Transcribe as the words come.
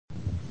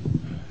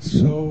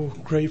So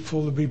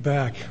grateful to be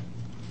back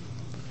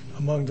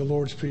among the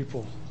Lord's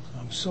people.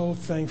 I'm so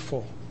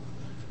thankful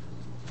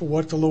for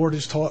what the Lord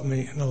has taught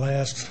me in the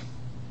last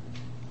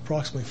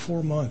approximately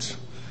 4 months.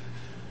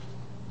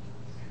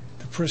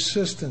 The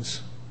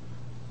persistence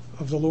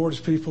of the Lord's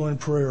people in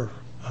prayer.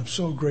 I'm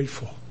so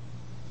grateful.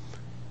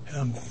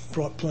 And I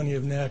brought plenty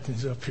of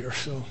napkins up here,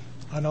 so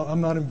I know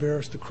I'm not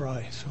embarrassed to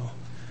cry. So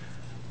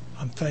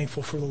I'm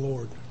thankful for the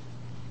Lord.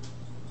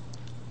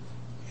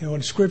 You know,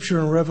 in Scripture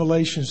in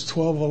Revelations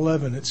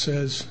 12:11, it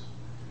says,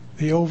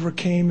 they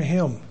overcame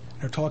him.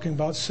 They're talking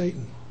about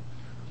Satan.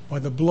 By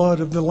the blood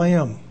of the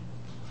Lamb,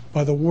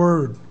 by the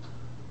word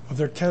of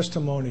their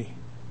testimony,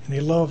 and they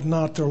loved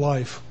not their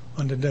life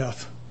unto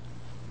death.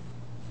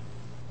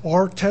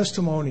 Our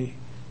testimony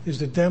is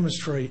to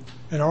demonstrate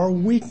in our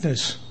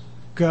weakness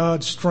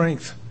God's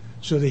strength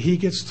so that He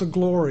gets the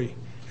glory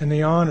and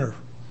the honor.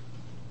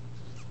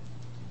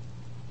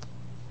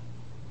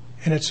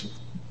 And it's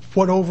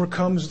what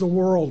overcomes the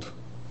world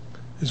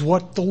is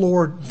what the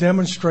Lord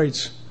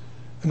demonstrates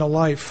in the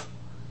life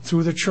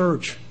through the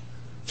church,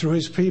 through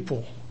His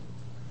people.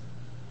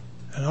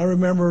 And I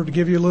remember, to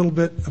give you a little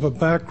bit of a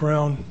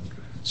background,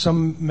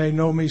 some may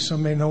know me,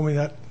 some may know me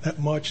that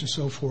much and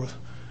so forth.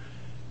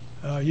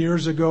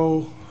 Years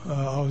ago,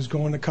 I was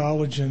going to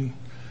college, and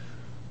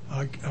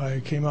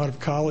I came out of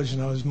college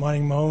and I was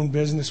minding my own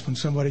business when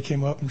somebody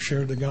came up and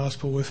shared the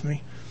gospel with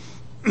me.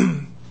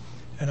 And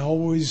I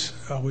was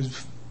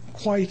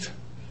quite,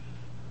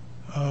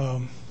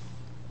 I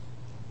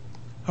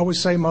would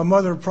say my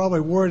mother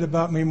probably worried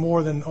about me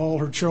more than all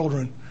her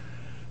children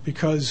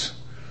because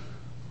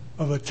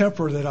of a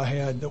temper that I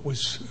had that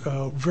was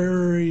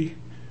very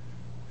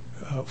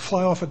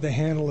fly off at the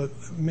handle at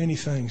many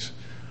things.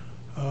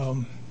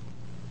 I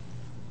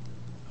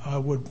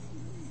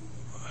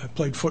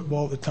played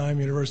football at the time,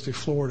 University of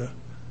Florida,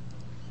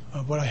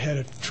 but I had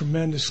a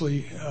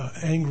tremendously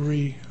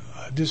angry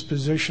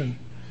disposition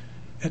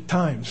at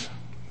times.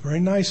 Very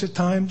nice at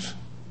times,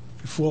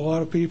 to fool a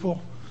lot of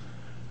people,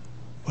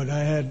 but I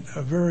had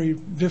a very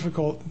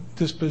difficult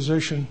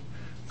disposition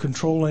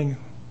controlling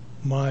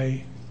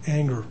my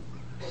anger.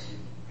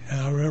 And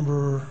I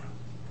remember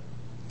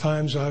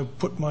times I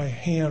put my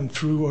hand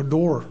through a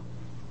door,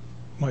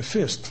 my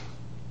fist,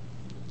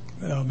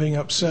 being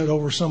upset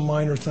over some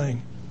minor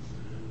thing.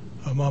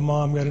 My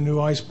mom got a new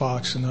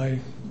icebox, and I,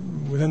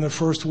 within the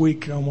first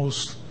week,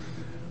 almost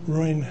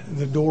ruined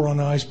the door on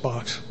the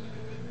icebox.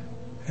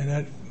 And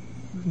that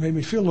made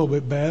me feel a little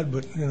bit bad,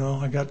 but, you know,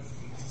 I got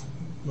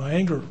my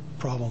anger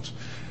problems,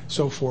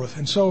 so forth.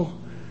 And so,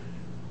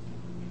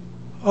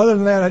 other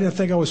than that, I didn't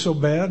think I was so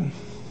bad.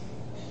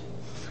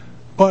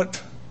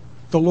 But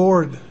the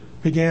Lord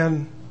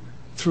began,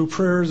 through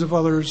prayers of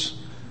others,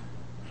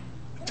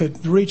 to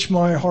reach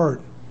my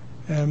heart.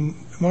 And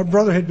my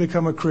brother had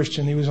become a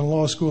Christian. He was in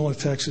law school in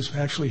Texas,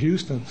 actually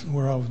Houston,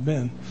 where I've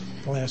been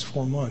the last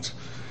 4 months.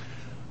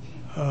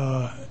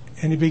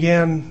 And he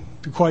began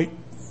to quite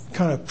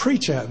kind of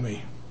preach at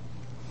me.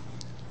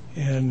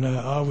 And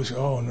I was,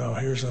 oh no,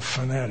 here's a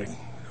fanatic.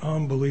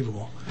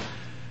 Unbelievable.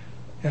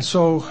 And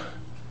so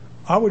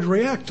I would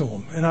react to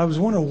him. And I was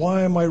wondering,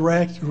 why am I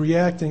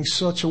reacting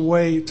such a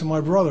way to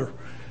my brother?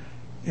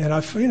 And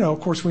of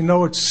course we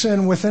know it's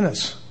sin within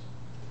us.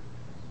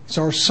 It's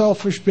our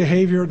selfish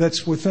behavior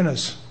that's within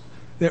us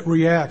that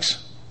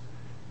reacts.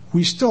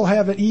 We still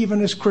have it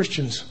even as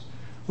Christians.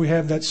 We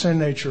have that sin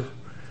nature.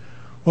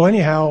 Well,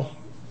 anyhow,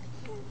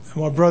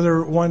 my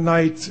brother one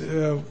night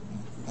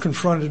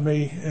confronted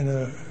me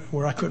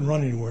where I couldn't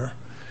run anywhere.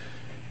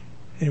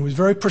 And he was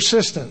very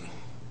persistent.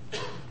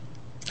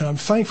 And I'm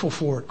thankful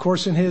for it. Of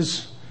course, in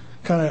his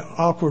kind of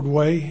awkward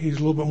way, he's a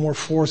little bit more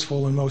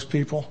forceful than most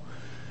people,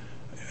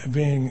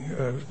 being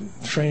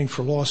training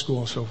for law school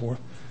and so forth.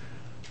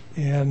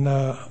 And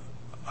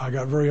I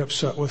got very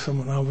upset with him,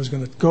 and I was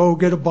going to go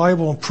get a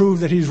Bible and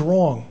prove that he's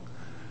wrong.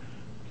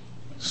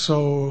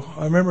 So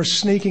I remember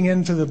sneaking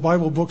into the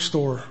Bible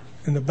bookstore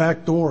in the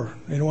back door.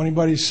 They didn't want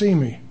anybody to see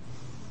me.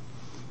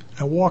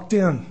 I walked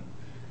in, and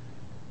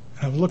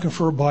I was looking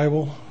for a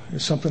Bible.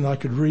 It's something I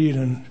could read,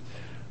 and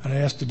I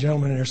asked the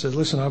gentleman there, I said,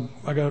 listen,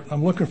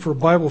 I'm looking for a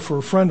Bible for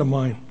a friend of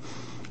mine.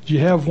 Do you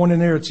have one in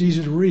there? It's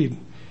easy to read.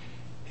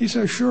 He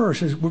said, sure. He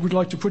says, would you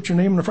like to put your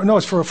name in the front? No,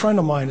 it's for a friend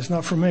of mine. It's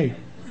not for me.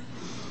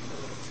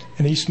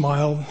 And he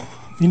smiled.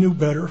 He knew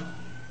better.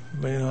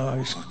 But,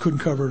 I couldn't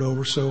cover it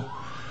over. So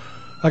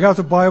I got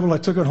the Bible. I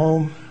took it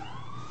home.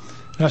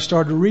 And I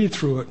started to read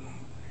through it.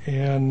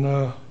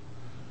 And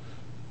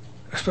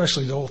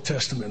especially the Old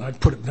Testament. I'd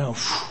put it down.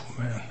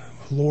 Man,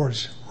 the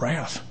Lord's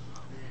wrath.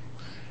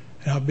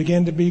 And I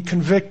began to be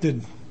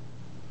convicted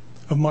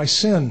of my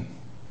sin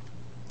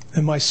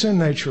and my sin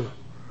nature.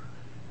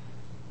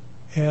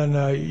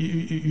 And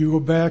you go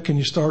back and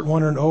you start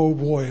wondering, oh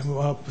boy,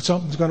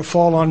 something's going to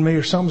fall on me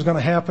or something's going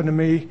to happen to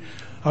me.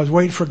 I was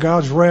waiting for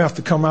God's wrath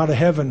to come out of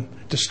heaven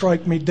to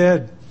strike me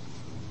dead.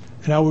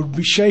 And I would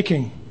be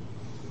shaking.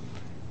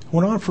 It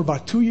went on for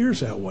about 2 years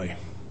that way.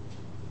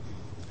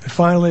 And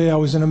finally I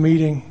was in a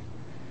meeting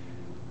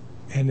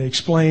and they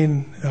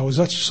explained I was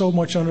so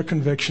much under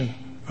conviction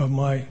of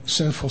my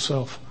sinful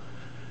self.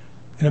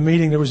 In a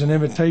meeting, there was an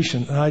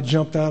invitation, and I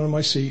jumped out of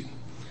my seat.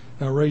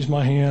 And I raised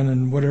my hand,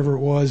 and whatever it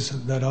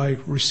was, that I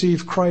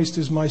received Christ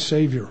as my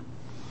Savior.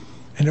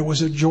 And it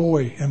was a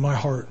joy in my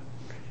heart.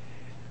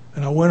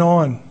 And I went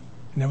on,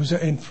 and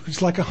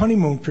it's like a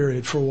honeymoon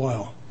period for a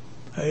while.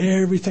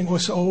 Everything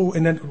was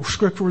and then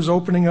Scripture was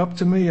opening up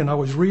to me, and I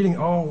was reading,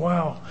 oh,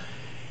 wow.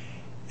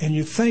 And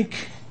you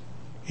think,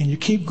 and you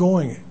keep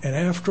going, and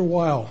after a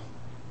while,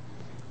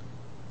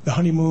 the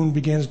honeymoon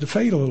begins to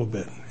fade a little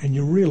bit, and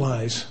you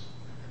realize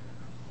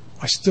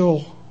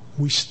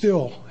we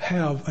still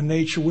have a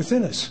nature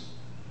within us,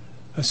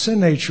 a sin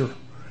nature.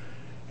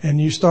 And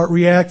you start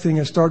reacting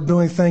and start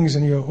doing things,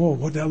 and you go,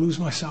 oh, did I lose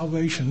my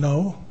salvation?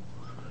 No.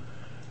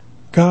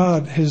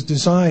 God has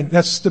designed,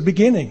 that's the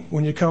beginning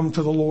when you come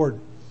to the Lord.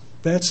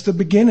 That's the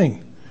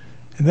beginning.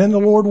 And then the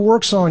Lord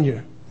works on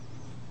you.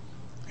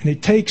 And He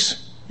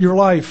takes your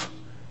life.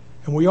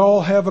 And we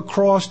all have a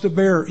cross to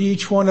bear,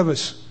 each one of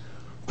us.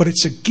 But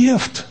it's a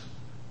gift.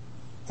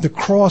 The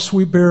cross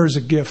we bear is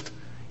a gift.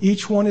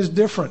 Each one is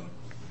different.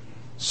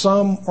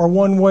 Some are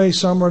one way,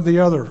 some are the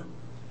other.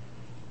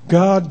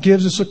 God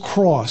gives us a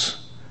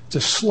cross to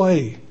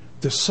slay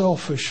the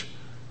selfish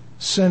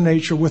sin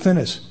nature within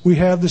us. We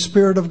have the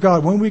Spirit of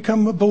God. When we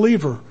become a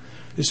believer,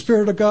 the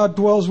Spirit of God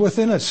dwells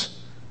within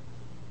us.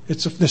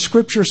 The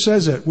Scripture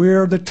says it. We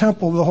are the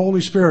temple of the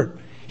Holy Spirit.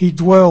 He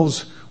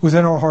dwells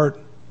within our heart.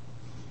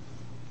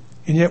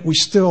 And yet we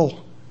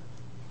still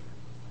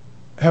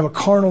have a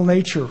carnal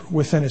nature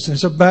within us.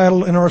 There's a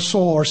battle in our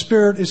soul. Our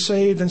spirit is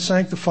saved and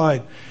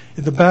sanctified.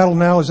 And the battle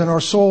now is in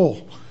our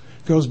soul.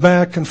 It goes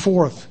back and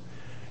forth.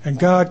 And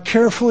God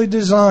carefully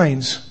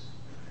designs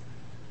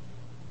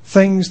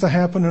things to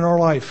happen in our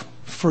life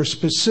for a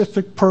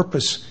specific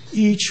purpose.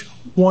 Each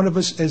one of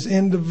us as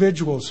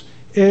individuals,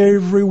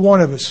 every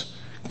one of us,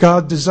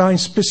 God designed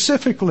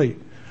specifically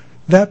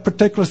that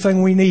particular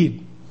thing we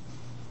need.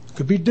 It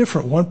could be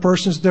different. One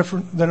person's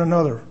different than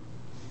another.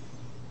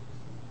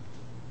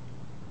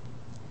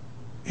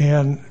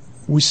 And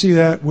we see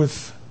that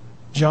with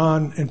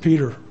John and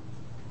Peter.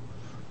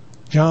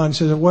 John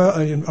says, well,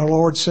 our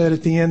Lord said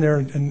at the end there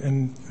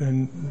in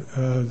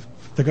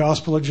the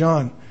Gospel of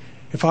John,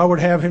 if I would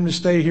have him to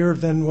stay here,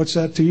 then what's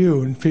that to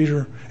you? And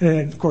Peter,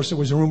 and of course there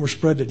was a rumor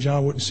spread that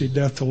John wouldn't see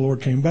death till the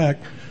Lord came back.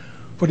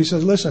 But he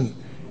says, listen,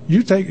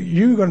 you're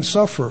going to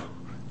suffer.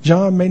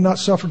 John may not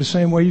suffer the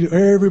same way you do.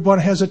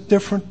 Everybody has a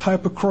different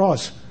type of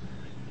cross.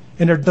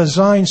 And they're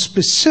designed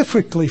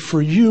specifically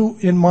for you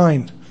in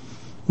mind.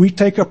 We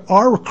take up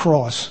our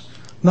cross,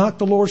 not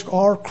the Lord's,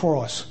 our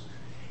cross.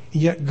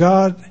 And yet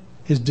God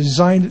has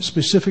designed it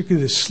specifically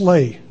to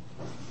slay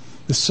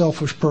the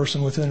selfish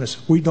person within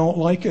us. We don't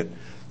like it.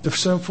 The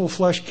sinful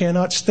flesh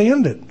cannot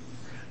stand it.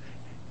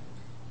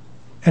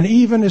 And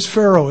even as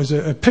Pharaoh is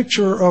a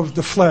picture of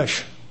the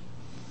flesh,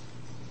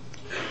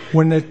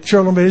 when the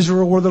children of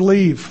Israel were to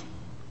leave,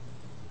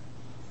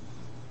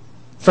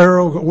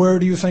 Pharaoh, where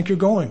do you think you're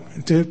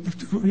going?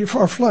 To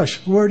our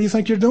flesh. Where do you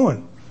think you're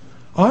doing?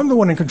 I'm the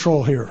one in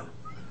control here.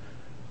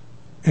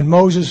 And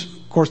Moses,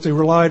 of course, they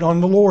relied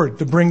on the Lord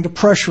to bring the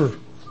pressure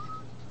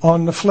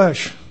on the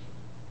flesh.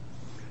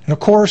 And of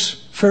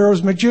course,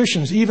 Pharaoh's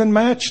magicians even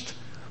matched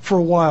for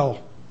a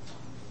while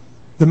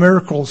the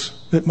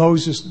miracles that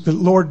the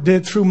Lord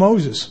did through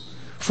Moses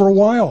for a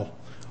while.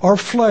 Our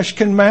flesh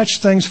can match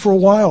things for a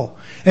while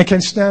and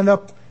can stand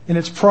up in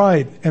its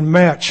pride and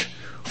match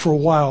for a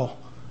while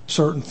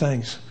certain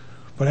things.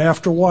 But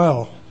after a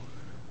while,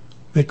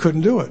 they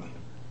couldn't do it.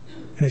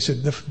 And they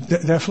said,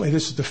 definitely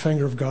this is the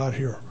finger of God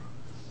here.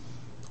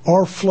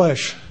 Our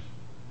flesh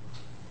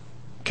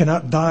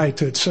cannot die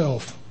to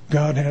itself.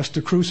 God has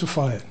to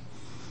crucify it.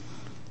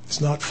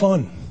 It's not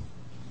fun.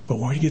 But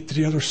when you get to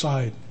the other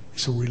side,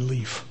 it's a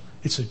relief.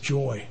 It's a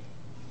joy.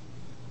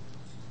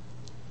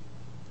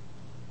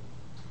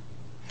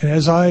 And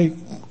as I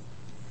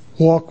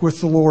walk with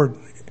the Lord,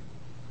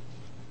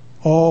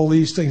 all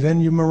these things,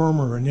 then you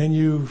murmur, and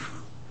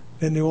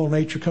then the old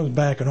nature comes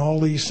back, and all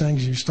these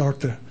things, you start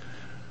to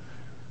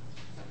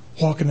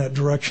walk in that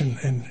direction,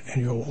 and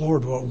you go,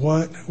 Lord,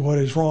 what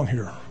is wrong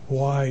here?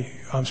 Why?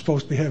 I'm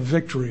supposed to have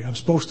victory. I'm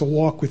supposed to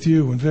walk with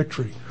you in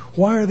victory.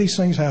 Why are these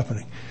things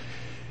happening?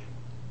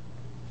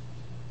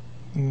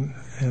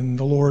 And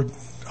the Lord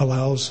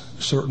allows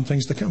certain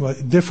things to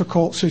come,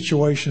 difficult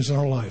situations in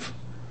our life.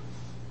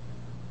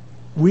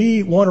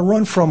 We want to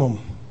run from them.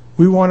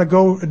 We want to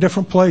go a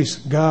different place.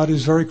 God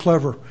is very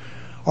clever.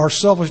 Our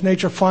selfish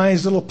nature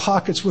finds little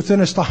pockets within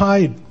us to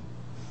hide,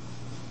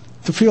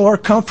 to feel our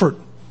comfort,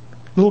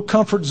 little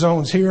comfort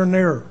zones here and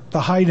there to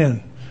hide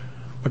in.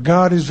 But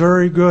God is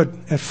very good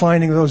at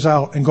finding those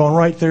out and going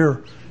right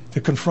there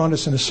to confront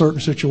us in a certain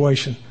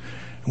situation.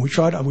 And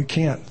we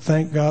can't.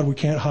 Thank God we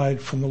can't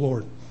hide from the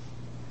Lord.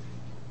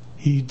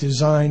 He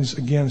designs,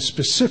 again,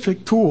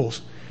 specific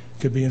tools.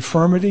 It could be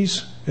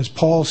infirmities, as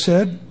Paul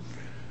said,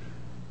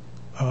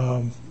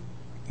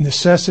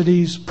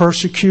 necessities,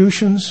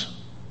 persecutions,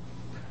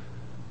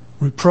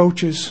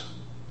 reproaches.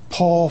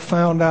 Paul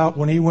found out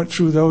when he went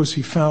through those,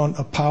 he found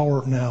a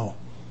power now.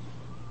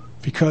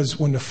 Because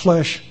when the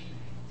flesh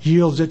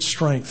yields its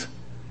strength,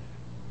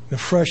 the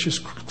flesh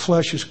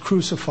is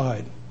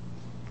crucified,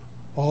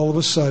 all of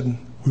a sudden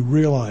we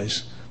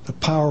realize the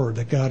power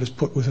that God has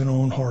put within our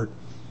own heart,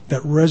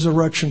 that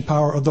resurrection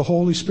power of the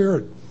Holy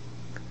Spirit.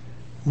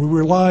 We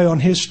rely on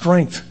His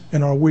strength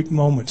in our weak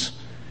moments,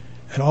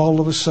 and all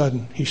of a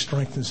sudden He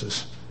strengthens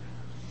us.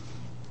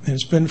 And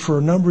it's been for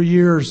a number of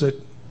years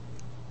that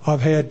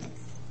I've had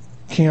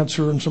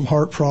cancer and some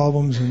heart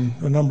problems and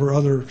a number of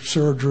other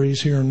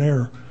surgeries here and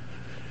there.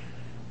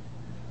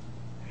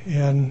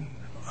 And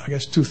I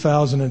guess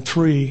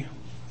 2003,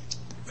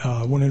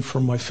 I went in for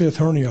my 5th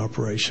hernia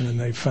operation, and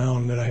they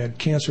found that I had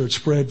cancer. It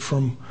spread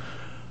from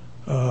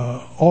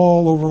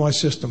all over my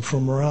system,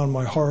 from around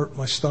my heart,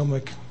 my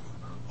stomach,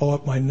 all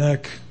up my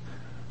neck,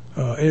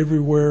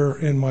 everywhere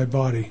in my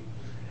body.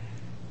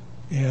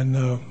 And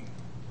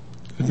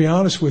to be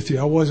honest with you,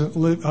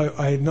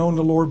 I had known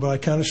the Lord, but I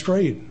kind of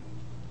strayed.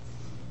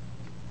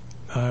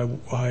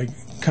 I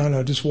kind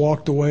of just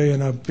walked away,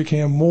 and I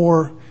became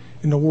more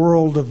in the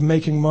world of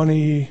making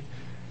money,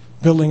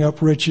 building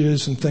up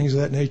riches and things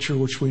of that nature,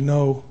 which we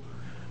know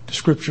the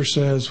Scripture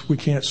says we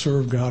can't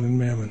serve God and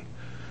mammon.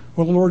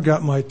 Well, the Lord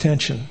got my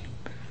attention.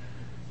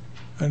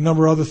 A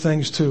number of other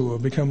things too.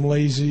 I've become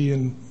lazy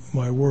in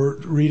my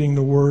word, reading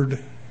the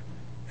Word,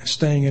 and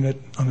staying in it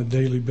on a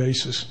daily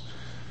basis.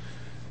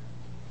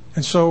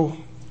 And so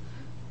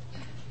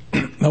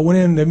I went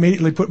in. They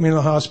immediately put me in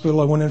the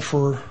hospital. I went in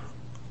for.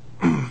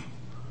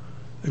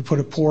 They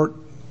put a port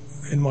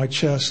in my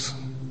chest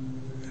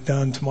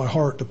down to my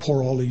heart to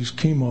pour all these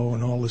chemo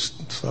and all this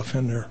stuff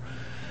in there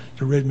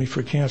to rid me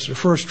for cancer.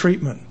 First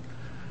treatment,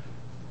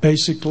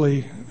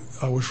 basically,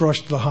 I was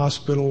rushed to the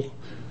hospital.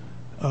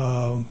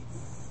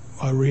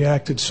 I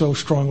reacted so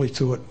strongly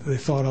to it, they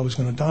thought I was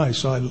going to die.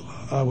 So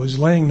I was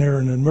laying there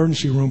in an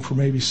emergency room for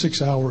maybe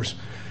 6 hours.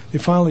 They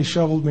finally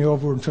shoveled me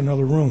over into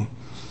another room.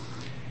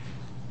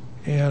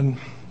 And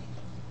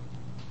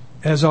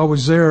as I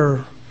was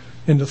there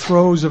in the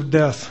throes of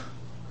death,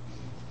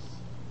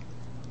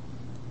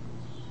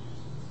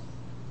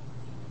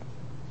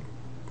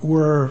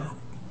 where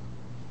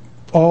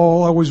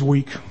I was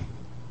weak,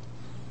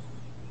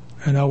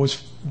 and I was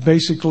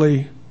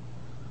basically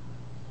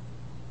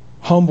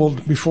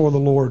humbled before the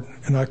Lord,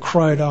 and I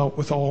cried out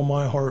with all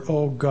my heart,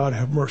 "Oh God,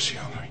 have mercy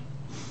on me."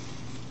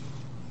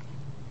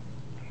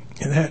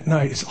 And that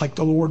night, it's like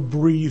the Lord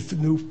breathed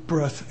new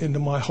breath into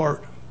my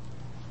heart.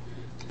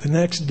 The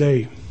next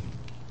day,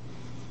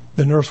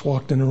 the nurse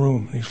walked in the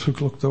room, and he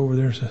looked over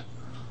there and said,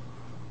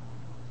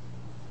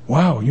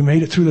 "Wow, you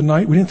made it through the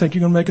night? We didn't think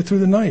you were going to make it through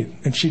the night."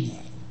 And she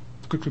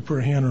quickly put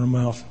her hand in her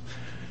mouth.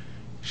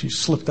 She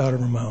slipped out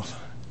of her mouth.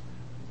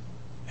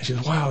 And she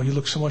said, "Wow, you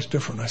look so much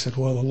different." I said,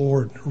 "Well, the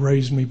Lord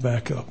raised me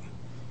back up."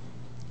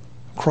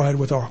 Cried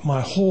with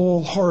my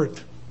whole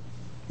heart,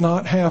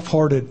 not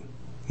half-hearted,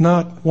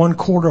 not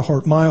one-quarter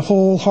heart, my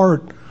whole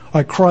heart.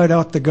 I cried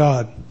out to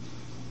God.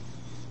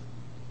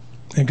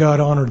 And God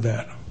honored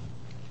that.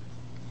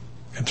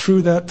 And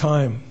through that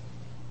time,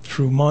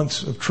 through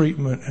months of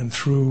treatment and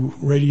through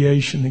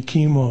radiation and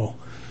chemo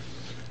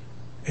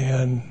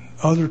and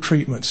other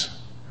treatments,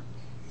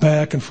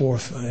 back and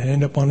forth, I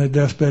end up on the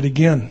deathbed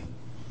again.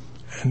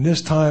 And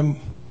this time,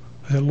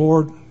 I said,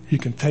 "Lord, you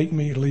can take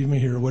me, leave me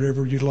here,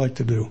 whatever you'd like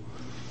to do."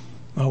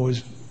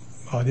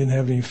 I didn't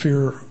have any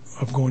fear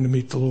of going to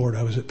meet the Lord.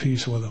 I was at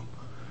peace with Him.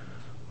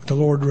 But the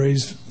Lord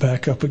raised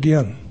back up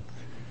again.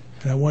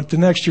 And I went the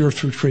next year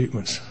through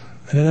treatments.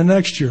 And then the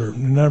next year,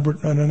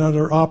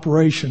 another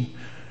operation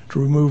to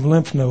remove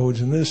lymph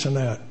nodes and this and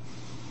that.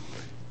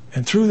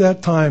 And through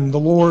that time, the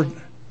Lord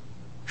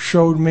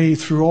showed me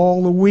through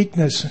all the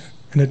weakness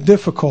and the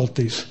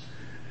difficulties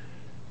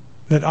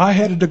that I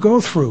had to go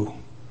through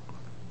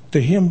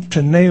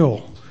to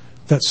nail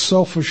that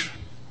selfish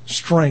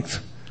strength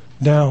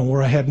down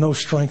where I had no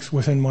strength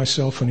within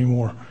myself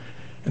anymore.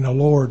 And the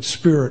Lord's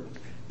Spirit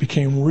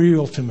became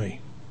real to me.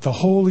 The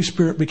Holy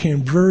Spirit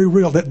became very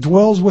real. That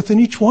dwells within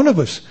each one of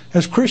us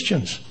as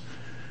Christians.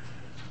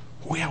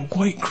 We have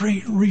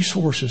great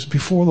resources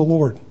before the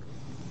Lord.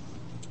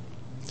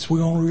 So we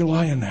only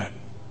rely on that.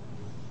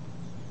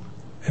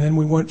 And then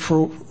we went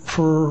for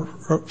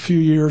a few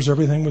years,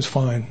 everything was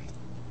fine.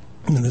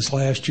 And then this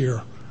last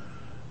year,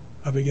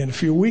 I began to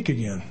feel weak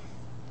again.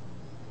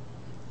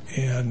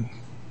 And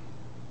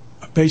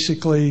I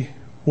basically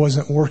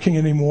wasn't working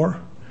anymore.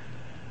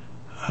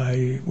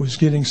 I was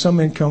getting some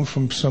income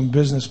from some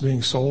business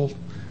being sold,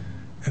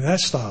 and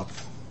that stopped.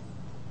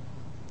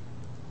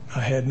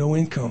 I had no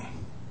income.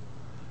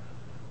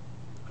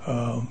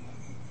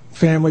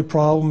 Family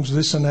problems,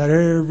 this and that,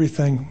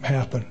 everything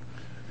happened.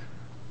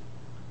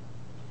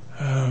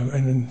 And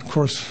then, of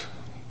course,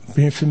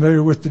 being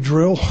familiar with the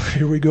drill,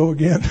 here we go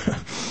again.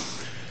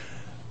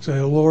 Say,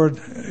 "Lord,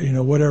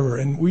 whatever."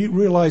 And we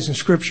realize in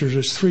Scriptures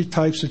there's 3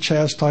 types of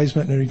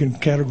chastisement, and you can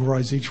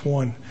categorize each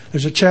one.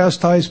 There's a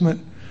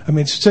chastisement,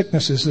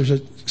 sicknesses. There's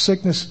a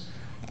sickness,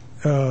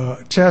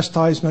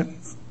 chastisement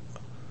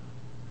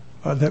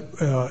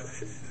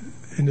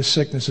in the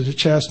sickness. There's a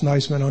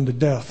chastisement unto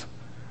death.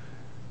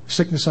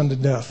 Sickness unto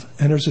death.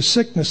 And there's a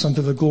sickness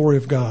unto the glory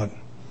of God.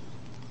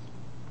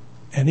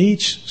 And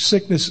each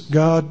sickness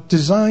God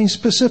designed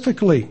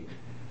specifically.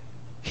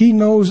 He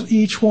knows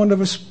each one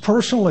of us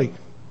personally.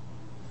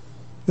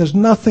 There's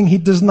nothing He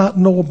does not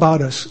know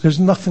about us. There's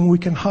nothing we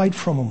can hide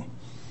from Him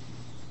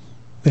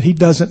that He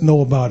doesn't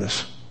know about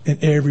us in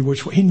every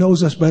which way. He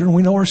knows us better than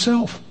we know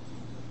ourselves.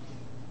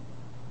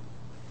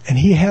 And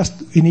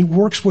He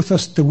works with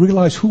us to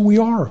realize who we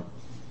are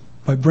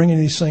by bringing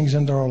these things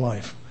into our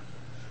life.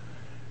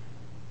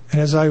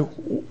 And as I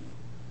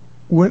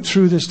went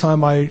through this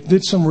time, I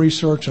did some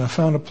research and I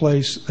found a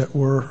place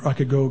where I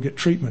could go get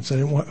treatments.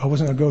 I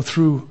wasn't going to go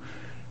through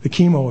the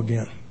chemo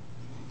again.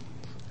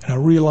 And I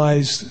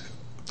realized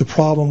the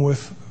problem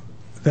with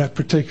that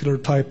particular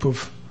type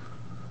of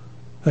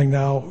thing.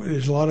 Now,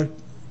 there's a lot of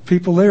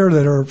people there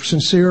that are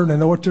sincere and they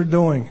know what they're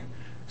doing,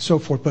 so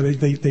forth, but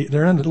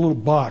they're in a little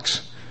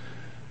box.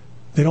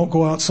 They don't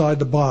go outside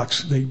the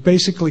box. They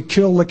basically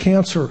kill the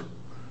cancer,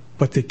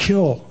 but they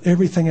kill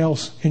everything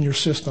else in your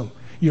system.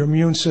 Your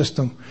immune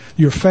system,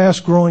 your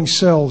fast-growing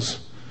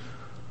cells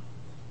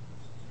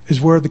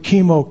is where the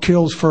chemo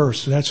kills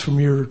first. That's from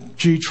your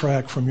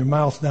G-tract, from your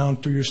mouth down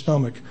through your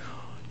stomach.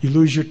 You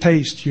lose your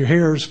taste. Your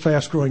hair is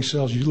fast-growing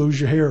cells. You lose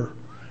your hair.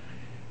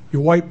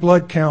 Your white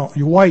blood count,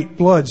 your white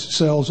blood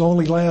cells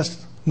only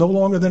last no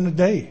longer than a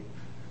day.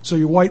 So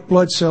your white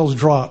blood cells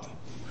drop.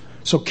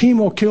 So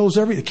chemo kills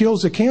it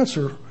kills the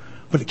cancer,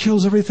 but it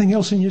kills everything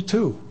else in you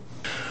too.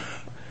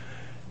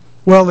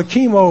 Well, the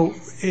chemo,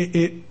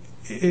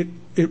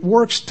 it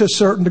works to a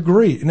certain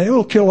degree, and it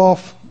will kill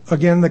off,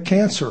 again, the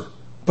cancer,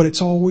 but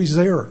it's always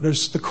there.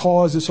 There's the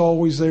cause, it's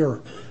always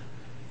there.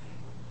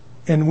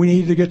 And we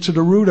need to get to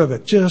the root of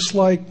it, just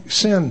like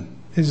sin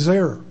is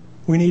there.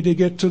 We need to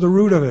get to the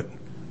root of it.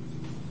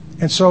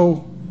 And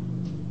so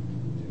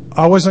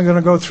I wasn't going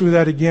to go through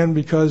that again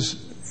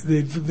because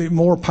the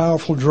more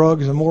powerful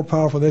drugs and more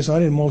powerful this, I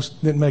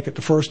didn't make it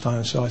the first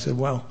time. So I said,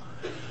 well,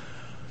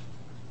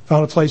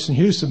 found a place in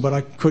Houston, but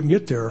I couldn't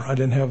get there. I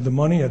didn't have the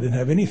money. I didn't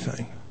have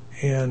anything.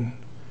 And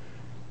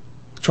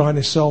trying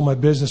to sell my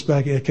business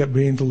back, it kept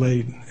being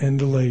delayed and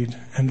delayed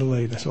and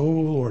delayed. I said, oh,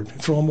 Lord,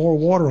 throw more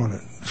water on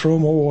it. Throw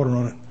more water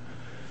on it.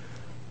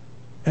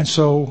 And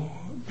so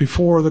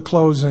before the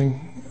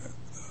closing,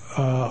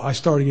 I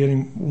started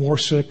getting more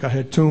sick. I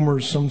had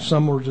tumors.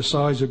 Some were the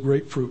size of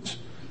grapefruits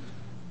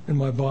in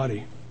my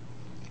body.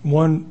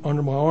 One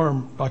under my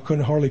arm, I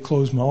couldn't hardly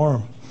close my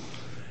arm.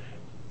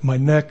 My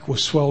neck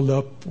was swelled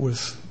up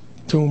with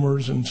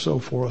tumors and so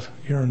forth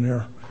here and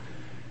there.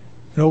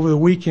 And over the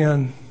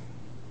weekend,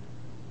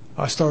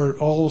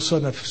 all of a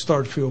sudden I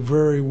started to feel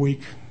very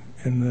weak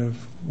in the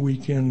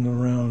weekend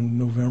around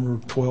November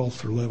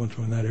 12th or 11th,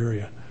 in that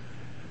area.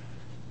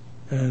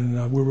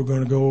 And we were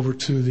going to go over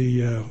to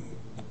the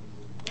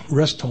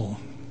rest home,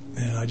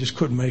 and I just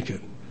couldn't make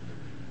it.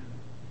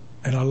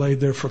 And I laid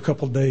there for a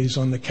couple of days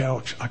on the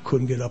couch. I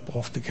couldn't get up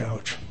off the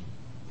couch.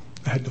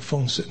 I had the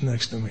phone sitting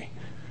next to me.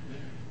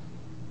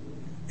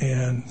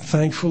 And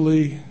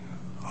thankfully,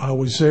 I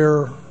was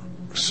there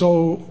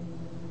so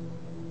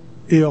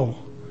ill,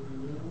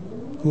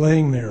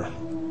 laying there,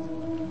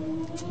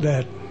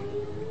 that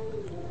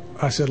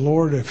I said,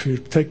 Lord, if you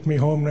take me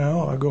home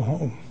now, I'll go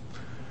home.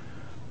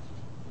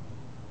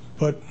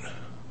 But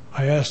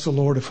I asked the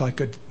Lord if I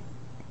could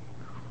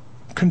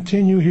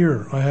continue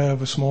here. I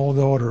have a small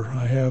daughter.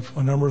 I have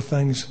a number of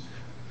things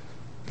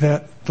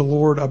that the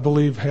Lord, I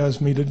believe,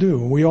 has me to do.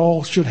 We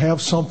all should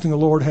have something the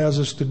Lord has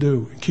us to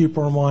do. Keep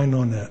our mind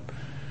on that.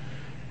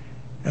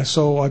 And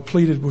so I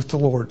pleaded with the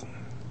Lord.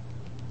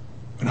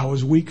 And I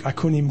was weak. I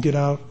couldn't even get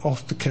out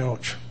off the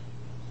couch.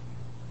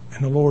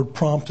 And the Lord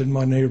prompted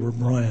my neighbor,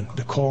 Brian,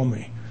 to call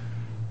me.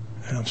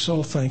 And I'm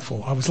so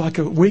thankful. I was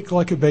weak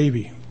like a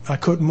baby. I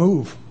couldn't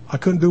move. I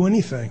couldn't do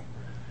anything.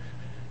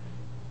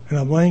 And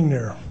I'm laying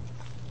there.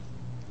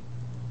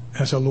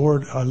 I said,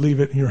 Lord, I leave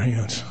it in your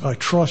hands. I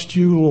trust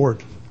you,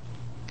 Lord.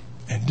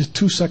 And just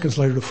 2 seconds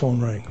later, the phone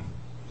rang.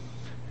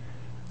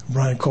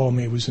 Brian called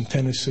me. He was in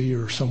Tennessee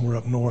or somewhere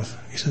up north.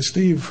 He said,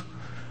 Steve,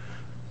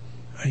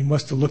 he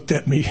must have looked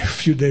at me a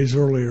few days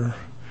earlier.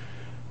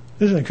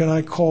 Listen, can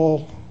I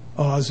call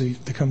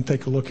Ozzy to come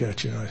take a look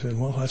at you? And I said,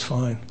 well, that's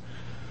fine.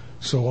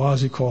 So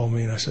Ozzy called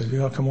me, and I said,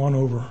 yeah, come on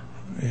over.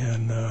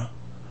 And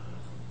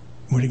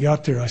when he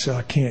got there, I said,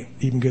 I can't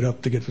even get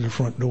up to get to the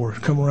front door.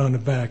 Come around the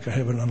back. I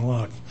have it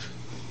unlocked.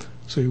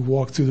 So he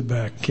walked through the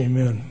back, came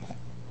in,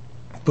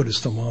 put his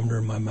thermometer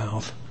in my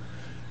mouth.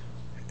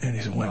 And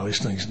he said, well, this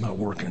thing's not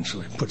working. So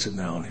he puts it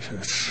down. He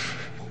says,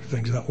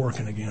 thing's not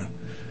working again.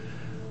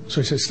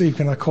 So he said, Steve,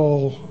 can I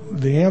call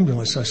the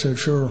ambulance? I said,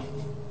 sure.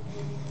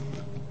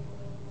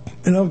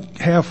 And I'm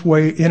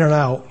halfway in and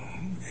out.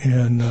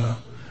 And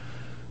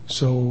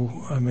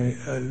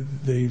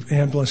the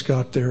ambulance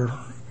got there,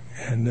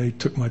 and they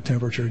took my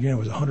temperature again. It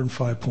was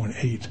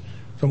 105.8. It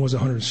was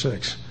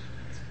 106.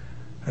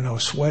 And I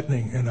was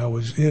sweating, and I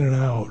was in and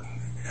out,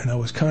 and I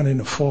was kind of in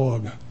a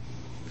fog.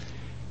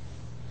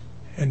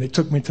 And they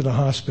took me to the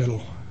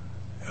hospital.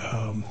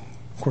 Of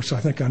course, I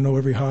think I know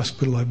every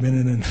hospital I've been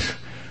in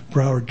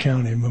Broward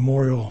County,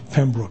 Memorial,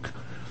 Pembroke.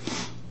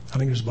 I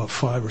think there's about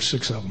 5 or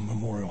 6 of them,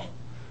 Memorial.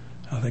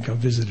 I think I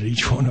visited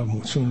each one of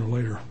them sooner or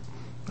later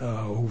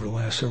over the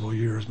last several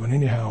years. But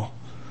anyhow,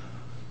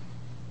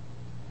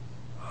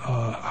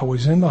 I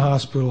was in the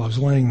hospital. I was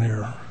laying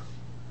there,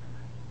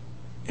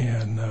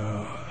 and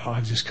I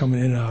was just coming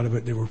in and out of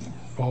it. There were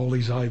all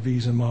these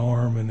IVs in my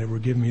arm, and they were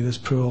giving me this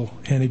pill,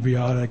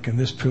 antibiotic, and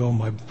this pill.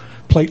 My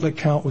platelet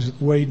count was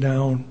way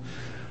down.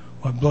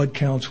 My blood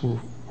counts were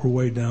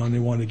way down. They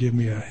wanted to give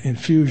me an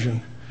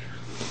infusion.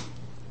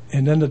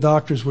 And then the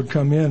doctors would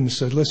come in and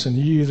said, listen,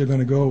 you're either going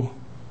to go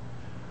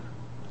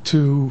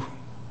to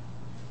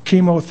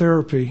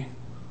chemotherapy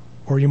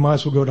or you might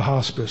as well go to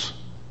hospice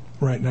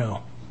right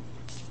now.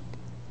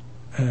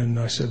 And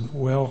I said,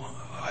 well,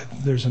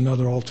 there's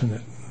another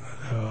alternate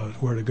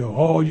where to go.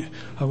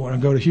 I want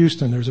to go to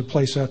Houston. There's a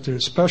place out there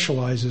that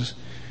specializes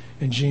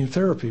in gene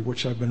therapy,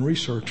 which I've been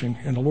researching,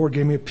 and the Lord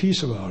gave me a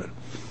peace about it.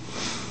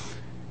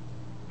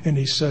 And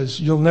he says,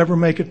 you'll never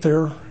make it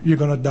there. You're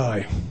going to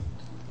die.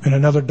 And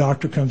another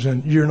doctor comes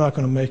in, you're not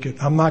going to make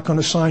it. I'm not going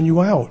to sign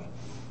you out.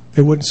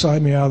 They wouldn't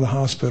sign me out of the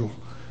hospital.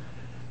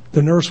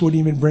 The nurse wouldn't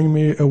even bring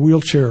me a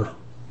wheelchair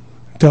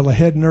until the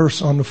head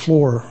nurse on the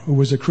floor, who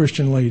was a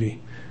Christian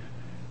lady,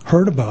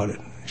 heard about it.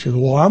 She said,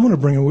 well, I'm going to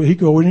bring him. He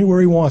can go anywhere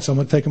he wants. I'm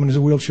going to take him in his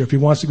wheelchair. If he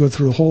wants to go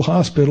through the whole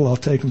hospital, I'll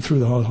take him through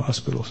the whole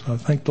hospital. So I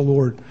thank the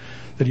Lord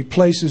that he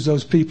places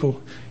those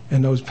people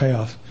in those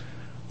paths.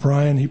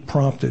 Brian, he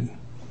prompted.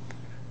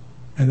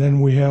 And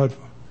then we had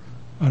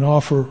an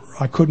offer.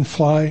 I couldn't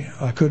fly.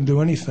 I couldn't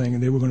do anything,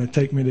 and they were going to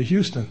take me to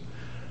Houston.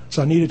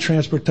 So I needed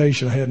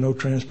transportation. I had no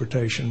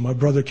transportation. My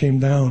brother came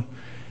down.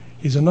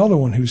 He's another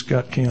one who's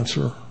got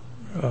cancer.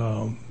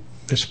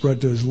 It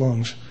spread to his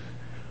lungs.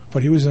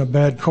 But he was in a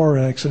bad car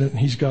accident, and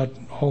he's got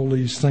all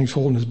these things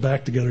holding his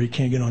back together. He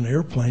can't get on the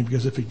airplane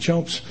because if he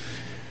jumps,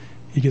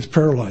 he gets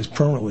paralyzed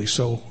permanently.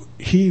 So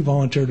he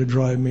volunteered to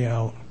drive me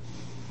out.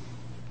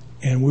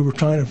 And we were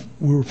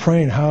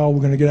praying how we're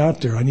going to get out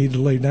there. I need to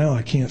lay down.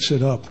 I can't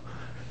sit up.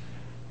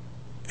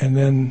 And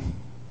then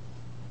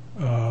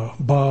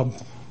Bob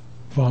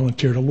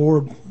volunteered. The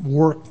Lord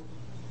worked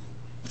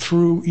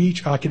through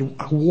each. I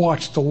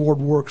watched the Lord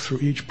work through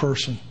each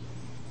person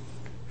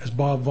as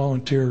Bob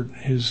volunteered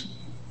his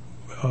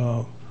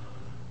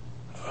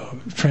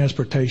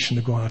transportation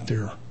to go out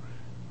there,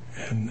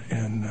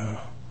 and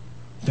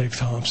Dave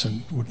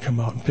Thompson would come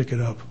out and pick it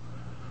up.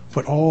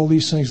 But all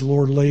these things the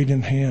Lord laid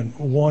in hand,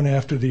 one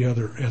after the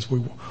other, as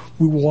we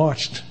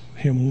watched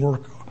him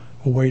work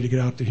a way to get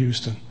out to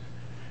Houston,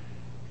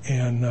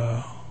 and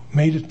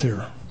made it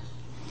there.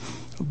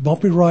 A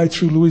bumpy ride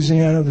through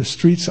Louisiana, the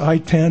streets,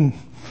 I-10.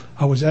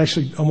 I was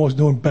actually almost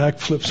doing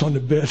backflips on the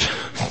bed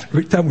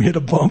every time we hit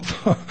a bump.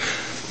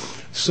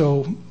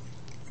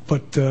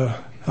 But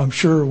I'm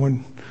sure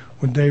when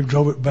Dave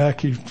drove it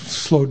back, he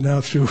slowed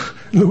down through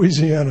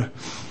Louisiana.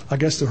 I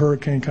guess the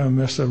hurricane kind of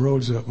messed the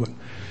roads up, but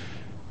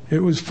it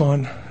was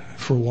fun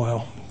for a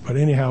while. But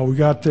anyhow, we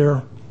got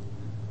there.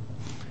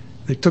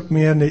 They took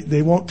me in.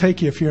 They won't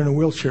take you if you're in a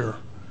wheelchair.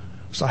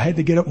 So I had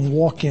to get up and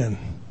walk in.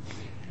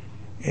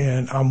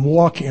 And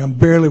I'm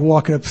barely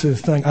walking up to the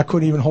thing. I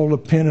couldn't even hold a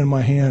pen in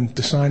my hand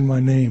to sign my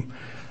name.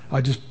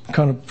 I just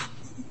kind of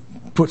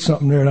put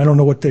something there, and I don't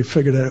know what they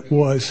figured that it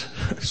was,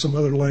 some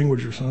other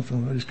language or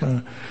something. I just kind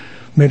of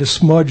made a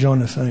smudge on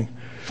the thing.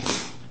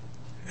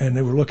 And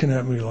they were looking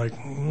at me like,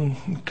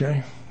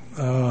 okay.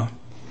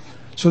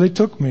 So they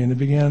took me and they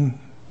began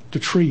to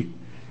treat.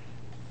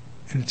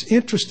 And it's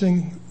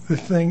interesting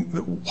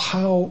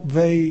how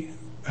they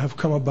have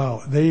come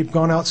about. They've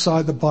gone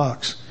outside the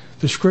box.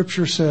 The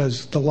scripture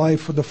says the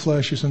life of the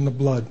flesh is in the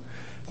blood.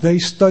 They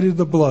studied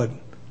the blood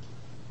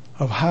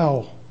of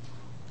how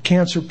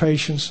cancer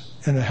patients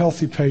and a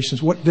healthy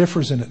patients, what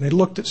differs in it. And they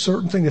looked at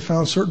certain things. They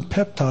found certain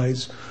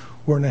peptides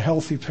were in a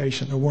healthy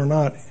patient or were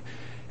not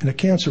in a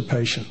cancer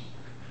patient.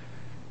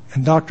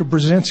 And Dr.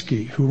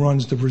 Brzezinski, who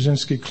runs the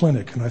Brzezinski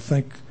Clinic, and I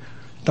think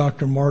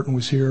Dr. Martin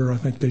was here. I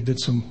think they did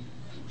some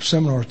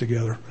seminars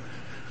together.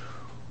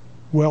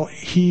 Well,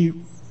 he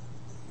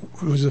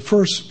was the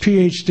first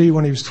PhD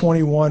when he was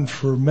 21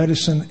 for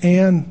medicine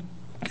and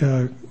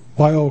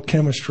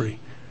biochemistry.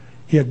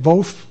 He had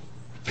both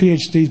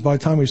PhDs by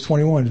the time he was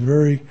 21. He was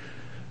very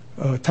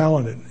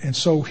talented. And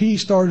so he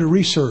started to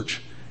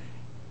research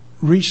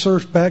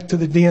back to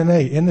the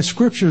DNA. And the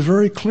scripture is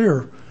very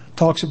clear,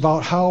 talks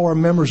about how our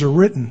members are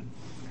written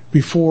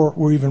before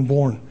we're even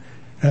born.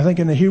 And I think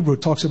in the Hebrew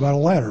it talks about a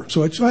ladder.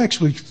 So it's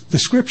actually, the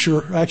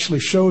scripture actually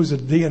shows the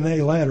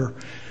DNA ladder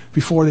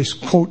before they,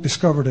 quote,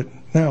 discovered it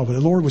now. But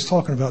the Lord was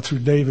talking about through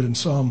David in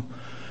Psalm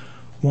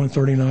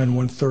 139 and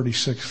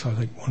 136, I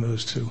think one of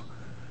those two.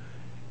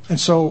 And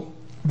so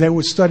they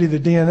would study the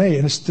DNA,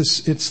 and it's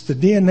the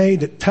DNA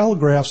that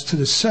telegraphs to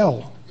the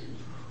cell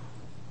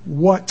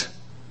what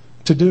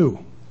to do.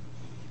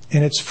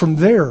 And it's from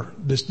there,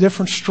 there's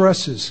different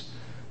stresses,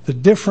 the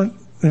different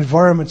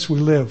environments we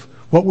live,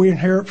 what we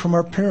inherit from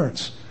our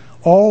parents.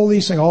 All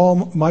these things,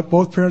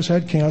 both parents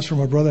had cancer,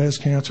 my brother has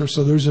cancer,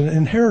 so there's an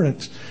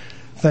inheritance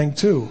thing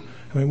too.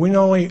 I mean, we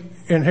not only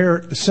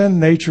inherit the sin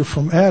nature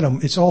from Adam,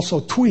 it's also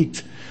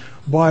tweaked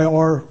by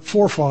our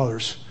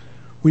forefathers.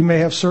 We may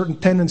have certain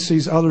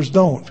tendencies, others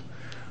don't.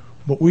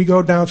 But we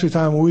go down through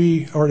time,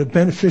 we are the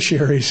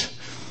beneficiaries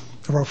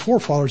of our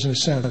forefathers in a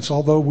sense,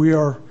 although we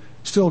are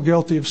still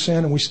guilty of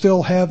sin and we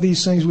still have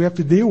these things we have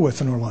to deal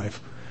with in our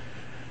life.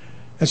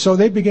 And so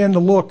they began to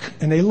look,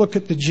 and they look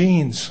at the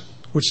genes,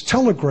 which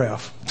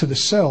telegraph to the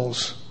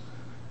cells.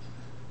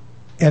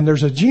 And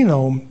there's a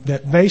genome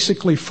that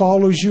basically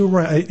follows you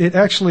around. It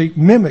actually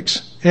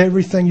mimics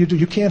everything you do.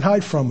 You can't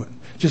hide from it,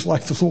 just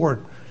like the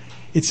Lord.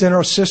 It's in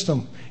our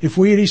system. If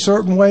we eat a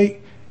certain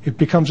way, it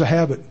becomes a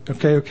habit.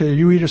 Okay,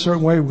 you eat a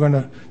certain way, we're going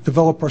to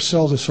develop our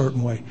cells a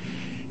certain way.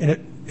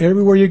 And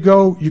everywhere you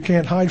go, you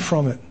can't hide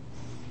from it.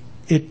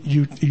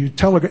 You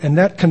telegraph, and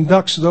that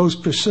conducts those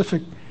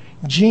specific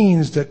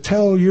genes that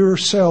tell your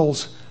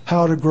cells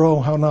how to grow,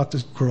 how not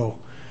to grow.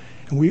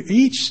 And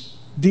each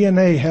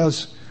DNA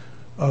has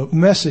a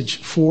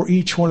message for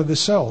each one of the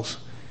cells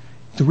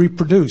to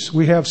reproduce.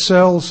 We have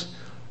cells,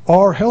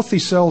 our healthy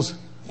cells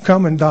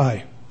come and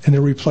die, and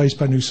they're replaced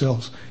by new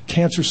cells.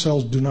 Cancer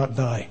cells do not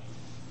die.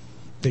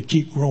 They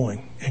keep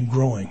growing and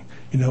growing.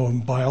 In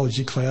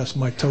biology class,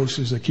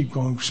 mitosis, they keep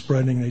going,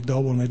 spreading, they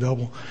double and they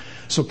double.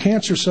 So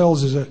cancer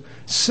cells is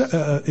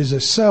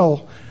a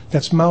cell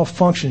that's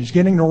malfunctioning. It's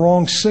getting the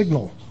wrong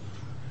signal.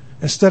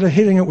 Instead of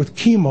hitting it with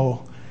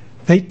chemo,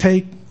 they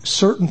take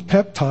certain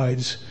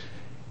peptides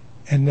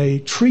and they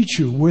treat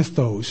you with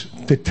those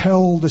to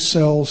tell the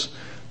cells,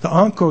 the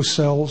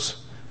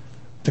oncocells,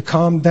 to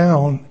calm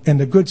down, and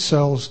the good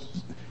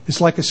cells,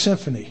 it's like a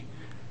symphony.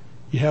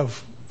 You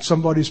have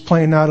somebody's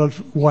playing out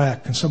of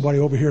whack and somebody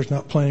over here is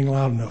not playing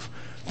loud enough.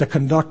 The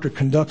conductor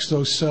conducts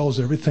those cells,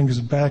 everything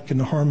is back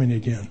into harmony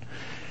again.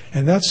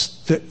 And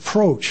that's the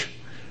approach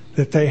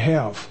that they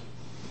have,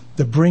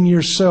 to bring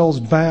your cells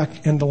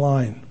back into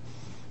line.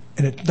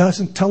 And it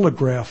doesn't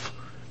telegraph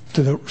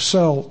to the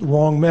cell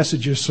wrong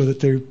messages so that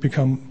they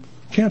become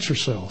cancer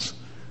cells.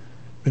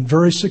 Been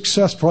very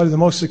successful, probably the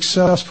most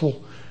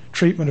successful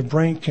treatment of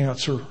brain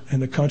cancer in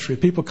the country.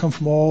 People come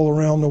from all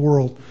around the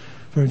world,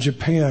 from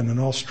Japan and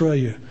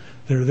Australia.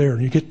 They're there,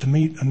 and you get to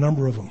meet a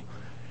number of them.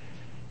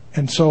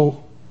 And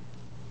so,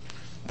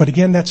 but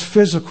again, that's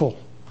physical.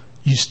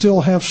 You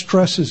still have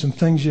stresses and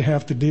things you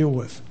have to deal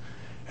with.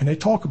 And they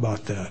talk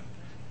about that.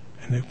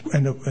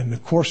 And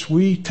of course,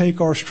 we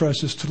take our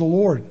stresses to the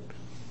Lord.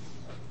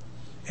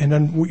 And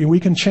then we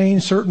can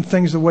change certain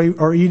things, the way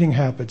our eating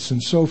habits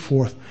and so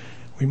forth.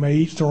 We may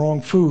eat the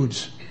wrong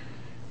foods,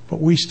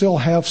 but we still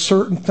have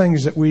certain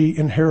things that we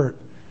inherit,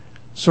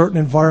 certain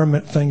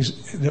environment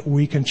things that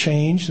we can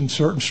change, and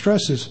certain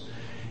stresses.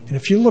 And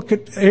if you look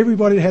at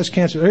everybody that has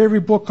cancer, every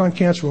book on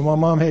cancer, when my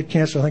mom had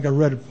cancer, I think I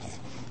read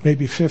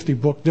maybe 50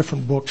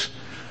 different books.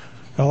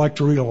 I like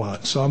to read a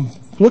lot. So I'm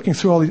looking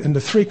through all these, and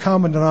the three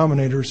common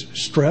denominators: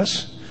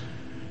 stress,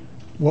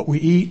 what we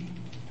eat,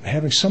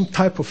 having some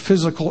type of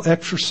physical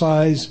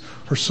exercise,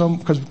 or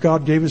because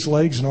God gave us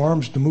legs and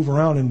arms to move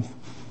around and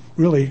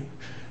really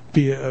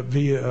be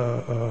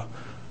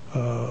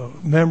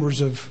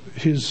members of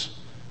His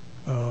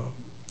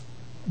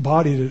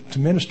body to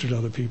minister to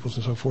other people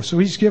and so forth. So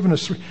He's given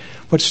us three.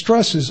 But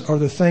stresses are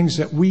the things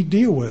that we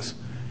deal with.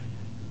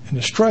 And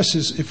the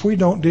stresses, if we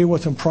don't deal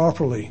with them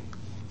properly,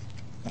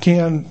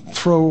 can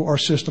throw our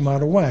system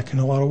out of whack in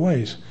a lot of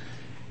ways.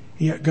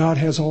 Yet God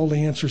has all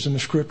the answers in the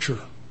Scripture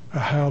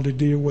of how to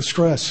deal with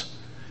stress.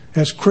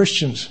 As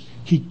Christians,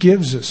 He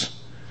gives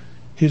us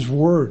His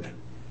Word.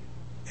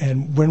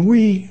 And when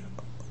we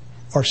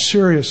are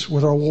serious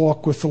with our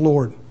walk with the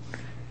Lord,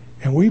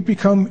 and we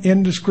become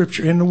in the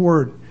Scripture, in the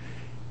Word,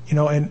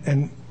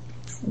 and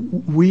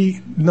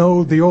we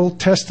know the Old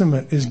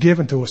Testament is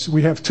given to us.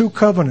 We have two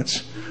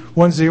covenants.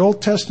 One's the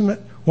Old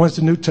Testament, one's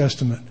the New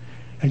Testament.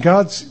 And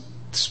God's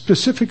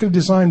specifically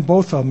designed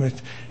both of them.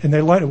 And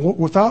they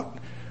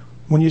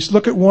when you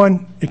look at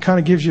one, it kind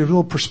of gives you a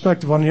little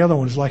perspective on the other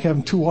one. It's like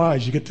having two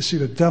eyes. You get to see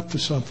the depth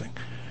of something.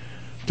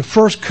 The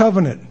first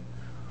covenant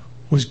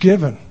was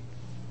given,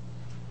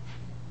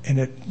 and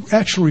it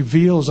actually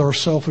reveals our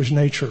selfish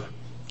nature.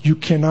 You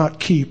cannot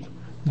keep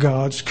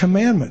God's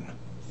commandment.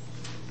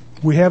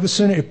 We have a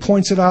sin, it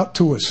points it out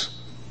to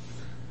us.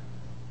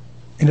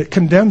 And it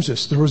condemns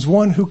us. There was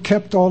one who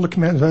kept all the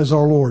commandments, that is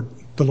our Lord,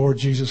 the Lord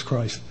Jesus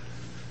Christ.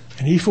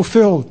 And He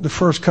fulfilled the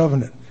first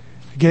covenant.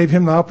 He gave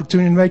Him the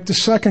opportunity to make the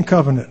second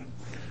covenant.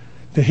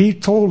 That He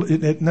told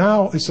that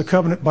now it's a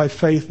covenant by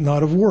faith,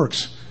 not of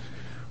works.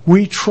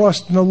 We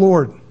trust in the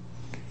Lord.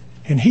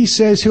 And He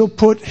says He'll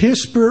put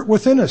His Spirit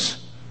within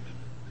us.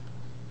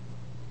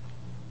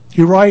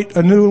 He write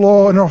a new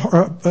law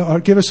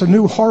and give us a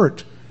new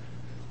heart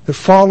that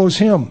follows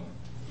Him.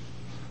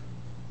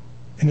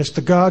 And it's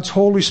the God's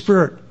Holy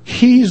Spirit.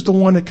 He's the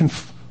one that can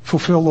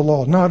fulfill the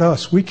law, not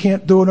us. We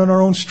can't do it on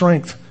our own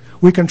strength.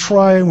 We can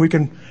try and we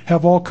can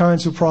have all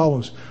kinds of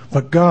problems.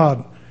 But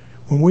God,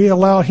 when we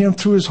allow Him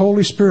through His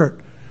Holy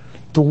Spirit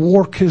to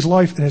work His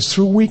life, and it's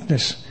through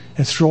weakness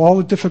and through all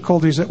the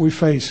difficulties that we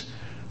face,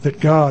 that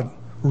God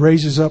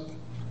raises up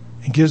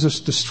and gives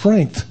us the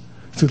strength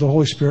through the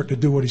Holy Spirit to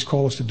do what He's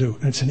called us to do.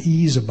 And it's an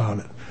ease about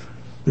it.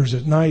 There's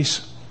a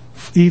nice,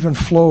 even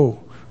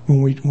flow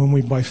when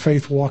we by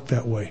faith walk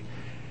that way.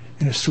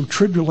 And it's through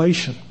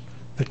tribulation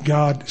that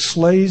God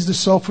slays the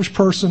selfish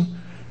person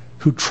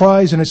who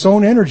tries in its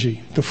own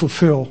energy to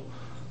fulfill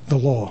the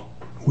law.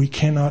 We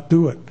cannot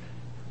do it.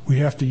 We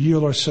have to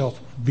yield ourselves,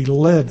 be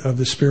led of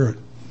the Spirit.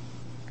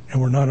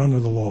 And we're not under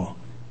the law.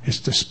 It's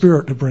the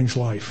Spirit that brings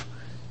life.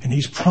 And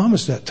He's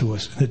promised that to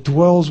us. And it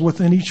dwells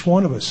within each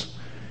one of us.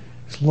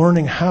 It's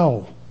learning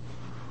how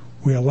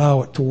we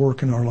allow it to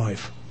work in our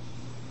life.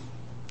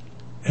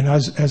 And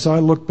as I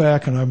look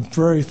back, and I'm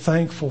very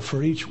thankful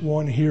for each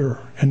one here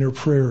and their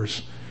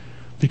prayers,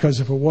 because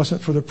if it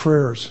wasn't for the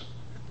prayers,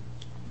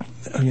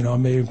 I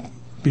may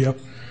be up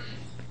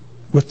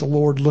with the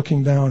Lord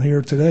looking down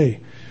here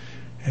today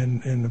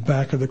and in the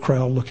back of the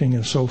crowd looking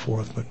and so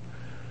forth. But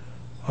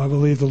I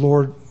believe the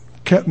Lord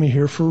kept me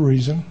here for a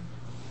reason.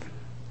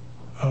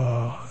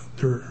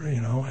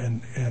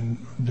 And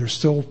there's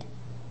still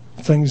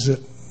things that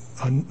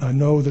I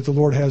know that the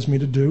Lord has me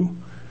to do.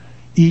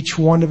 Each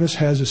one of us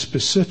has a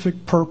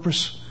specific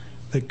purpose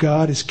that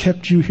God has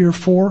kept you here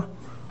for.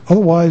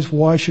 Otherwise,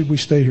 why should we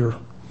stay here?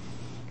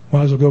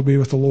 Might as well go be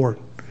with the Lord.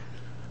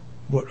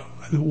 But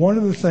one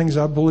of the things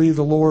I believe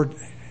the Lord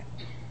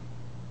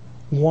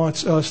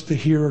wants us to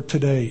hear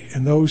today,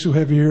 and those who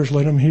have ears,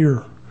 let them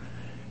hear,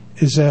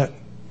 is that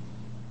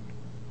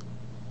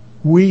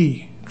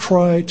we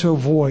try to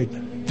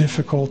avoid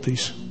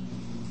difficulties.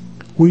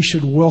 We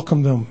should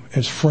welcome them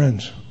as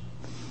friends.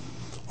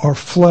 Our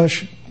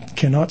flesh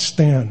cannot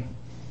stand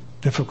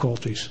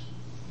difficulties.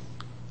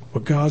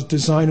 But God's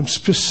designed them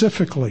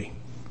specifically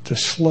to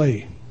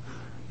slay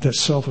that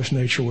selfish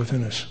nature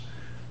within us,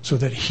 so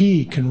that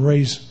He can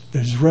raise, that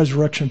His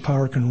resurrection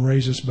power can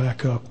raise us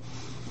back up,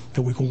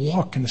 that we can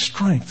walk in the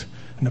strength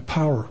and the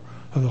power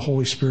of the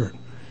Holy Spirit.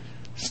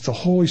 It's the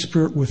Holy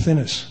Spirit within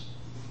us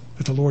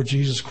that the Lord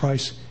Jesus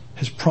Christ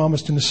has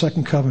promised in the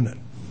second covenant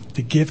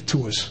to give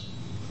to us.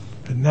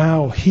 And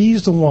now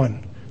He's the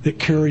one that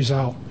carries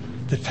out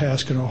the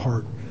task in our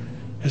heart.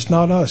 It's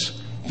not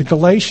us. The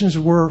Galatians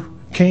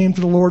came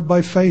to the Lord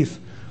by faith,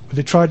 but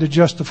they tried to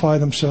justify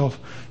themselves,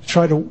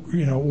 try to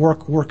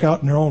work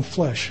out in their own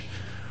flesh.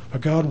 But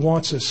God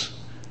wants us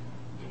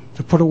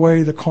to put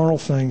away the carnal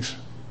things,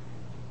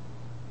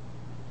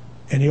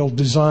 and He'll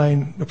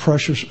design the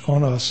pressures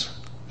on us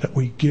that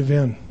we give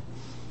in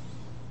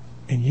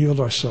and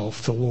yield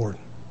ourselves to the Lord.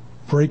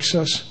 Breaks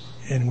us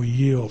and we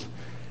yield.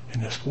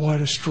 And this,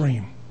 what a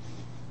stream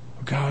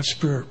of God's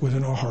Spirit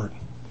within our heart.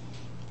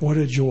 What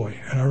a joy.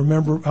 And I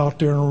remember out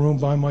there in a room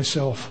by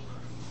myself,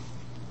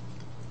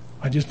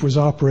 I just was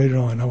operated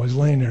on. I was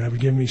laying there and they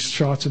were giving me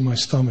shots in my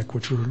stomach,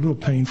 which were a little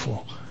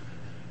painful.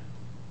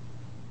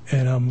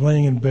 And I'm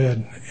laying in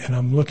bed and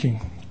I'm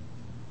looking,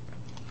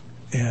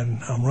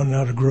 and I'm running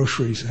out of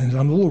groceries. And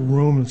I'm in a little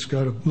room, and it's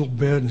got a little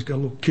bed, and it's got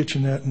a little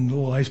kitchenette and a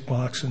little ice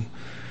box and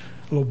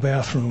a little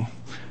bathroom.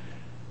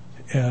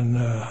 And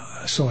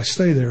so I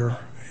stay there,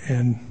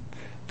 and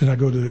then I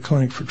go to the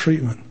clinic for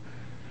treatment.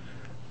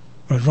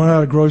 I was running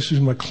out of groceries,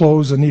 my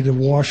clothes, I needed to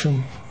wash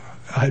them.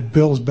 I had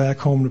bills back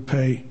home to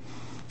pay,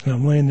 and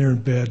I'm laying there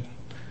in bed.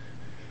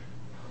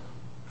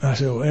 I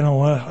said, well, you know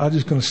what, I'm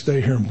just going to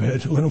stay here in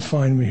bed. Let them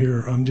find me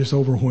here. I'm just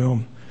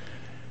overwhelmed.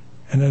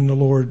 And then the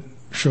Lord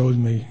showed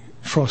me,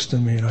 trust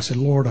in me. And I said,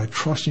 Lord, I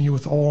trust in you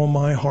with all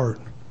my heart.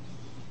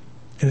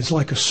 And it's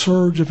like a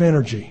surge of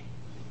energy,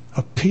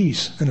 a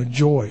peace and a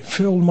joy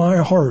filled my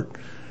heart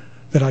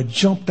that I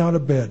jumped out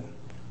of bed.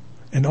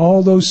 And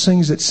all those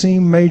things that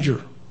seemed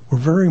major were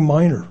very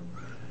minor.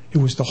 It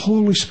was the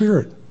Holy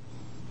Spirit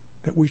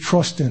that we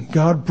trust in.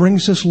 God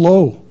brings us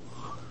low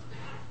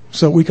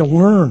so that we can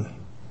learn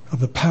of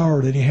the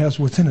power that He has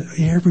within it.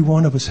 Every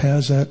one of us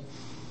has that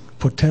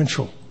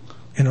potential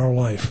in our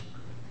life.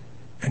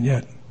 And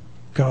yet,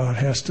 God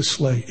has to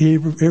slay.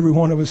 Every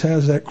one of us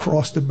has that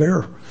cross to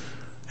bear.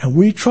 And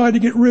we try to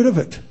get rid of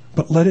it,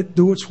 but let it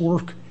do its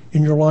work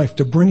in your life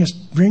to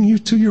bring you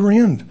to your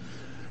end.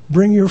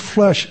 Bring your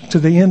flesh to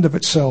the end of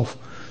itself,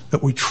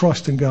 that we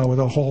trust in God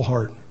with our whole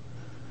heart.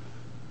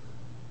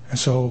 And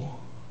so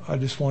I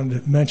just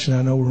wanted to mention,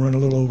 I know we're running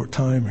a little over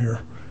time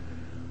here,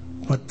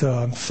 but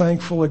I'm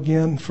thankful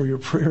again for your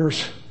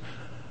prayers.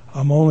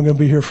 I'm only going to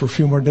be here for a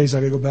few more days. I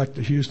got to go back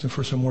to Houston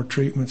for some more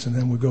treatments, and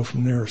then we go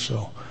from there.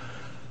 So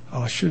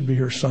I should be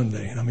here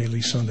Sunday. I mean, at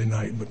least Sunday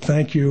night. But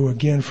thank you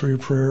again for your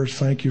prayers.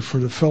 Thank you for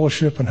the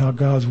fellowship and how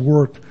God's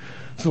worked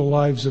through the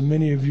lives of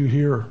many of you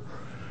here.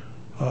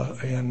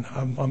 And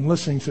I'm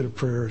listening to the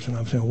prayers, and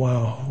I'm saying,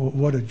 wow,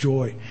 what a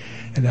joy.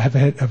 And I've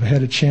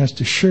had a chance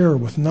to share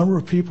with a number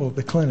of people at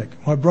the clinic.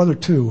 My brother,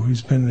 too,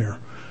 who's been there.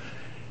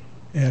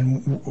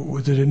 And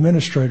with the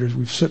administrators,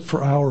 we've sit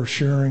for hours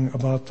sharing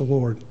about the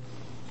Lord.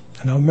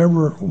 And I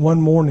remember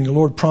one morning, the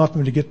Lord prompted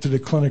me to get to the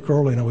clinic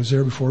early, and I was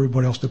there before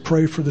everybody else to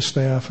pray for the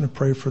staff and to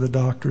pray for the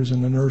doctors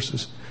and the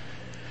nurses.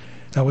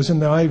 And I was in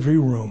the IV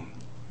room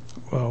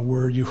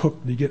where you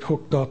get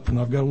hooked up, and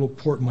I've got a little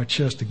port in my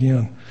chest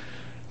again.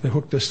 They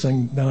hook this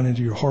thing down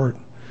into your heart,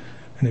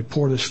 and they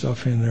pour this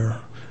stuff in there.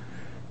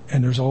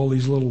 And there's all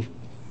these little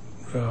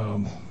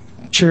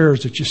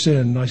chairs that you sit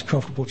in, nice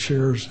comfortable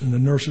chairs, and the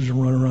nurses are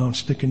running around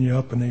sticking you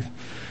up, and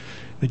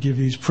they give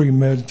you these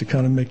pre-meds to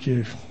kind of make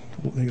you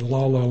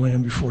La La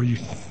Land before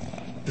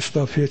the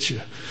stuff hits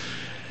you.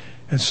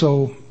 And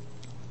so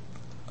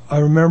I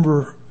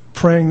remember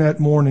praying that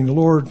morning. The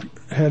Lord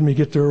had me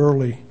get there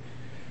early.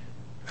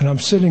 And I'm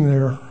sitting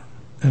there,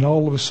 and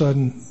all of a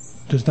sudden,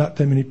 there's not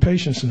that many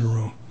patients in the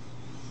room.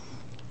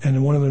 And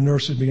then one of the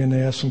nurses began to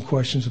ask some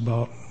questions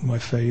about my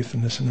faith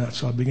and this and that.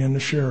 So I began to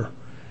share.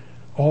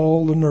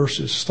 All the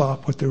nurses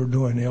stopped what they were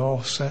doing. They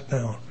all sat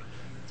down,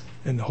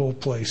 and the whole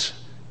place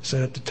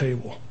sat at the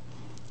table.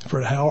 For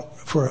a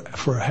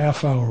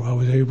half hour, I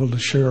was able to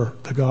share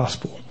the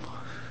gospel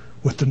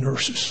with the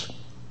nurses.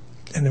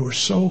 And they were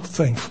so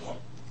thankful.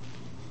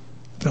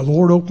 The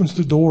Lord opens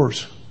the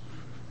doors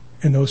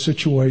in those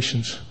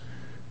situations.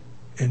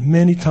 And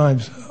many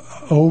times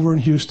over in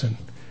Houston,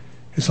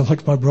 it's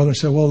like my brother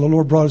said, well, the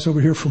Lord brought us over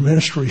here for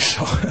ministry.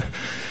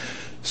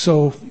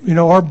 So,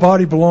 our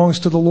body belongs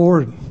to the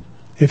Lord.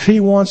 If He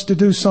wants to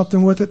do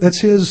something with it, that's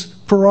His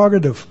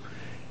prerogative.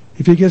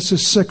 If He gets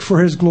us sick for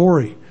His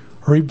glory,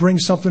 or He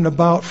brings something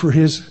about for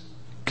His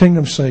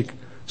kingdom's sake,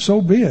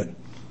 so be it.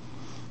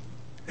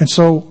 And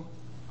so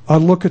I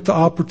look at the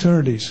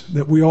opportunities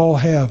that we all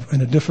have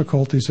and the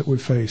difficulties that we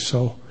face.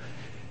 So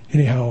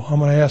anyhow, I'm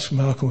going to ask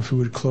Malcolm if he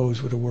would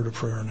close with a word of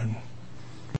prayer, and then